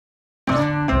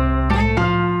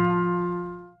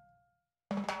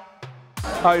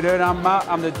How you doing? I'm Matt.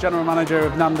 I'm the General Manager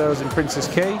of Nando's in Princes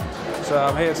Quay. So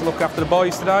I'm here to look after the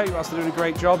boys today, who are doing a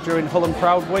great job during Hull and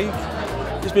Proud Week.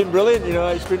 It's been brilliant, you know,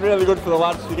 it's been really good for the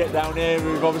lads to get down here.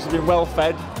 We've obviously been well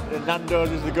fed. Nando's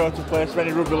is the go-to place for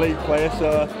any rugby league player,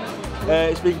 so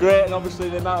it's been great, and obviously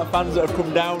the amount of fans that have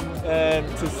come down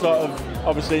to sort of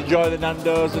obviously enjoy the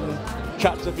Nando's and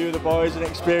chat to a few of the boys and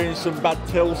experience some bad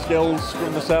till skills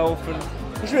from myself, and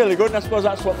it's really good, and I suppose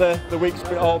that's what the week's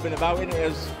all been about, isn't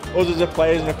it? As us as a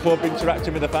players and a club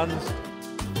interacting with the fans.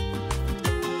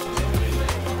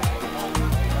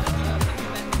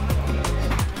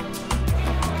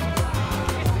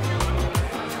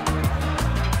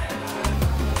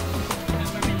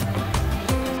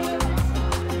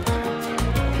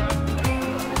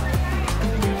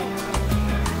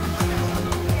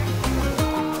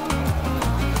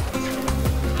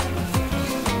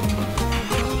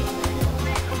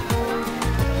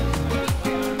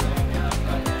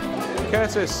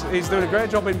 Curtis, he's doing a great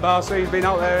job in Barcy. He's been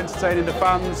out there entertaining the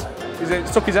fans. He's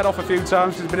stuck his head off a few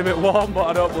times because it's been a bit warm, but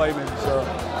I don't blame him. So,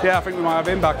 yeah, I think we might have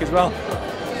him back as well.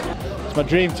 It's my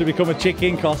dream to become a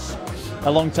chicken, because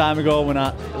a long time ago when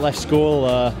I left school,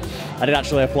 I did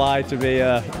actually apply to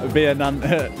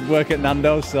work at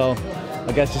Nando. So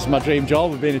I guess this is my dream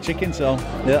job of being a chicken. So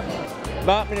yeah.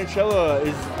 Minichiello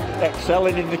is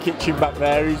excelling in the kitchen back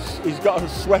there. He's got a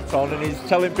sweat on and he's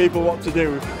telling people what to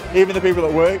do. Even the people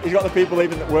that work, he's got the people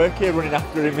even that work here running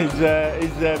after him. He's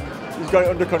got it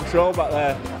under control back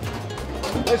there.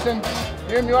 Listen,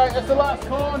 you and me right, that's the last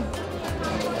corn.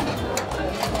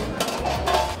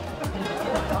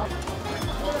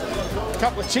 A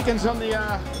couple of chickens on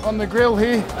the grill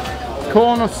here.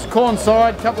 Corn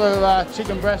side, couple of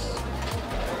chicken breasts.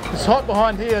 It's hot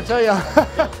behind here, I tell you.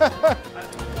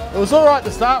 It was all right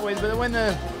to start with, but when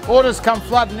the orders come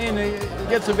flooding in, it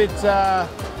gets a bit hot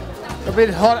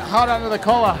under the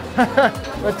collar.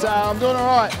 But I'm doing all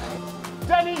right.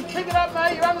 Danny, pick it up,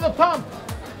 mate. You're under the pump.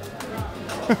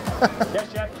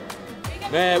 Yes, Jack.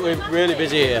 Mate, we're really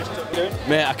busy here.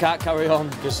 Mate, I can't carry on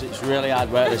because it's really hard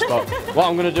work this spot. What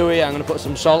I'm going to do here, I'm going to put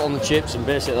some salt on the chips and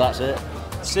basically that's it.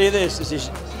 See this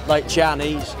is like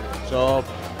Chinese, so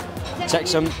take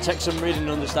some reading and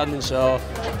understanding. So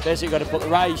basically you've got to put the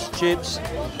rice, chips,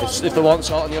 if they want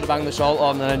salt, and you've got to bang the salt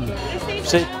on, and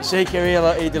then see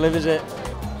here, he delivers it.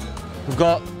 We've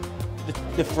got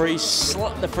the three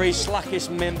slackest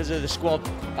members of the squad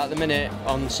at the minute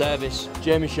on service.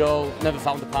 Jamie Shaw, never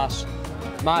found a pass.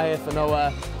 Mahir for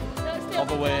nowhere,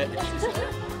 overweight.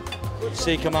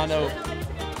 C Commando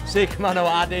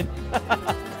adding.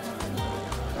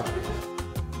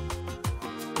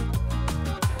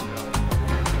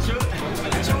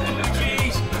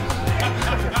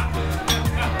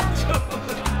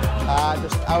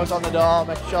 I was on the door,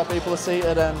 making sure people are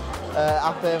seated and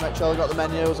happy, make sure they've got the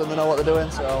menus and they know what they're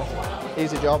doing, so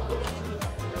easy job.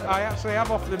 I actually have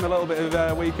offered him a little bit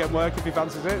of weekend work if he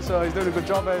fancies it, so he's doing a good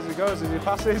job as he goes, as he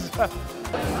passes.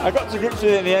 I got to grips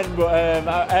with it in the end, but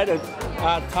I had a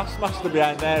taskmaster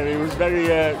behind there. He was very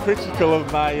critical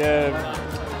of my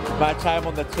time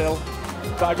on the till,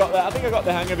 but I think I got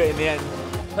the hang of it in the end.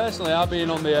 Personally, I've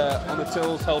been on the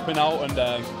tills helping out and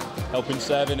helping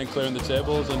serving and clearing the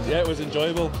tables, and yeah, it was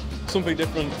enjoyable, something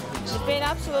different. It's been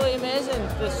absolutely amazing.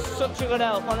 There's such a good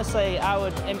help, honestly. I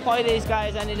would employ these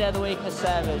guys any day of the week as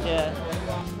servers, yeah.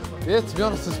 Yeah, to be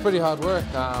honest, it's pretty hard work.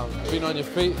 Being on your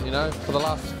feet, you know, for the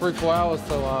last 3-4 hours,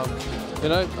 so you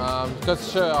know, it goes to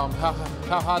show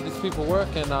how hard these people work,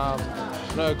 and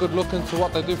you know, a good look into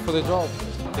what they do for their job.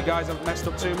 The guys haven't messed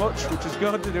up too much, which is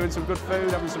good. They're doing some good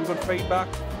food, having some good feedback,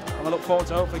 and I look forward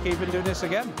to hopefully keeping doing this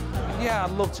again. Yeah,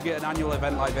 I'd love to get an annual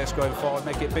event like this going forward,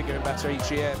 make it bigger and better each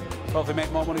year. Hopefully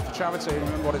make more money for charity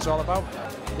and what it's all about.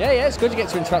 Yeah, it's good to get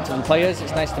to interact with the players.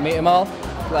 It's nice to meet them all,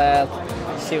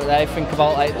 see what they think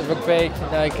about like the rugby.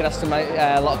 You can ask them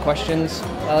a lot of questions.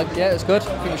 Yeah, it's good.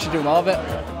 I think we should do more of it.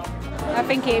 I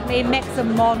think it makes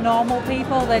them more normal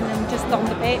people than just on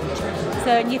the pitch.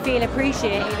 So you feel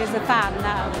appreciated as a fan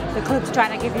that the club's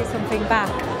trying to give you something back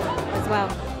as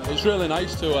well. It's really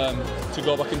nice to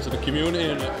go back into the community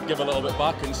and give a little bit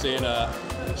back, and seeing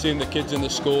the kids in the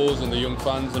schools and the young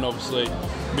fans, and obviously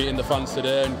meeting the fans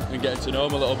today and getting to know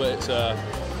them a little bit.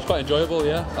 It's quite enjoyable.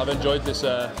 Yeah, I've enjoyed this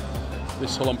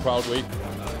Hull and Proud week.